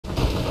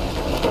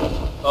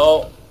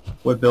Oh.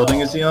 What building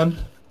is he on?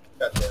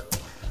 God damn it.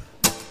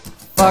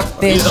 Fuck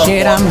this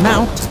shit, I'm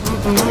out.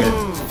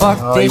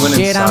 Fuck he this went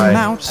shit, I'm inside.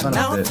 out. Son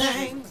of a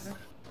bitch.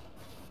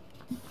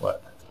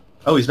 What?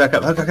 Oh, he's back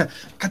up. Oh, God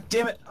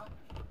damn it.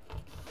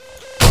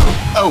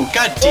 Oh,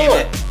 god damn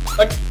it!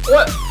 Like,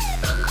 what?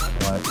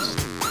 What?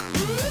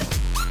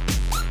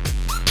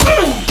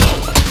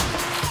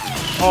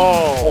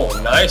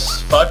 Oh,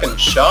 nice fucking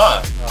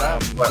shot.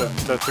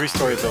 The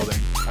 3-story building.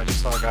 I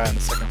just saw a guy on the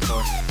 2nd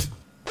floor.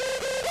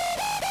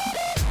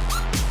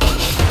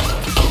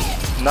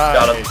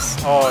 Nice.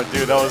 Oh,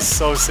 dude, that was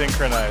so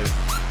synchronized.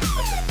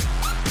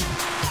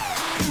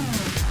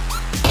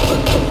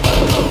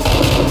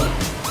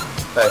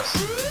 Nice.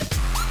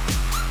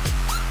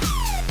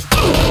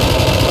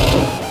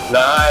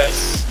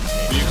 Nice.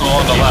 You go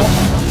on the left.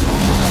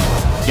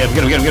 Get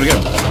him.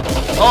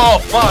 Oh,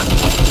 fuck!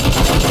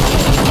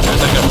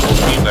 There's like a full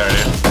team there,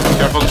 dude.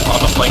 Careful on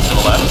the flank to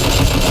the left.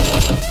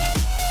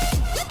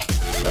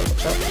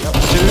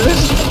 Do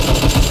this.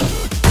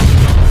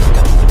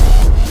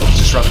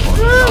 Just run one.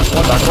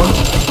 Back one.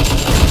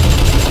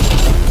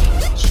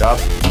 Shot.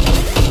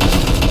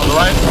 On the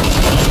right.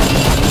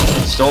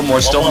 Still more.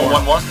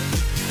 One more.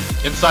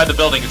 Inside the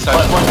building, inside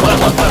the building.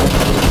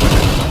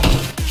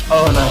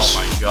 Oh, nice. Oh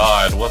my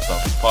god, what the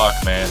fuck,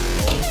 man.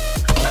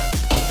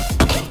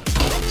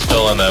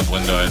 Still in that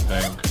window, I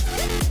think.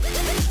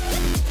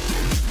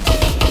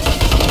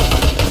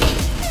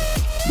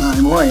 Not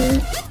anymore, yeah.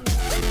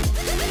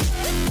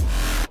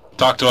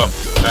 Talk to him.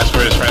 Ask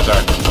where his friends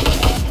are.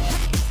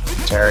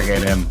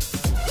 Interrogate him.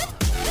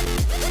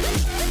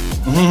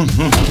 Oh,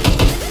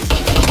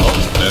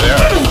 there they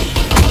are.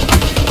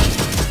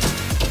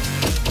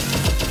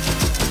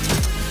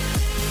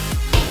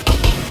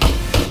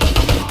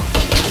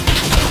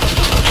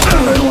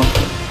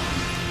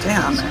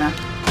 Damn, man.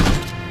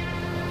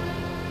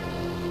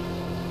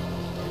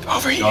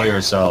 Over here. Know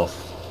yourself.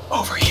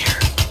 Over here.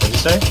 What did you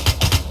say?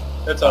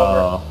 It's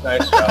over.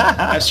 Nice job.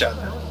 Nice job.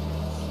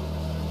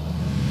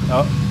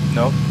 Oh,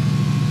 nope.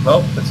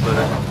 Nope, it's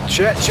looted.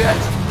 Shit.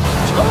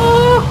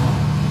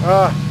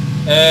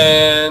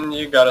 And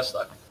you got us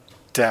stuck.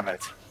 Damn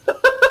it.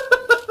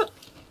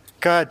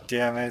 God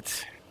damn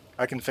it.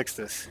 I can fix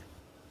this.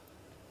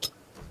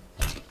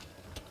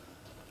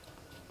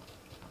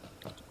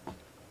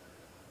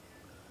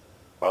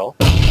 Well.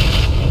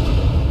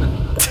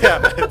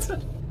 Damn it.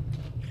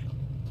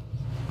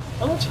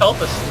 How much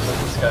health is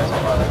this guy's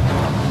on?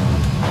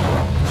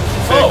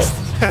 Fixed.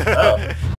 Oh.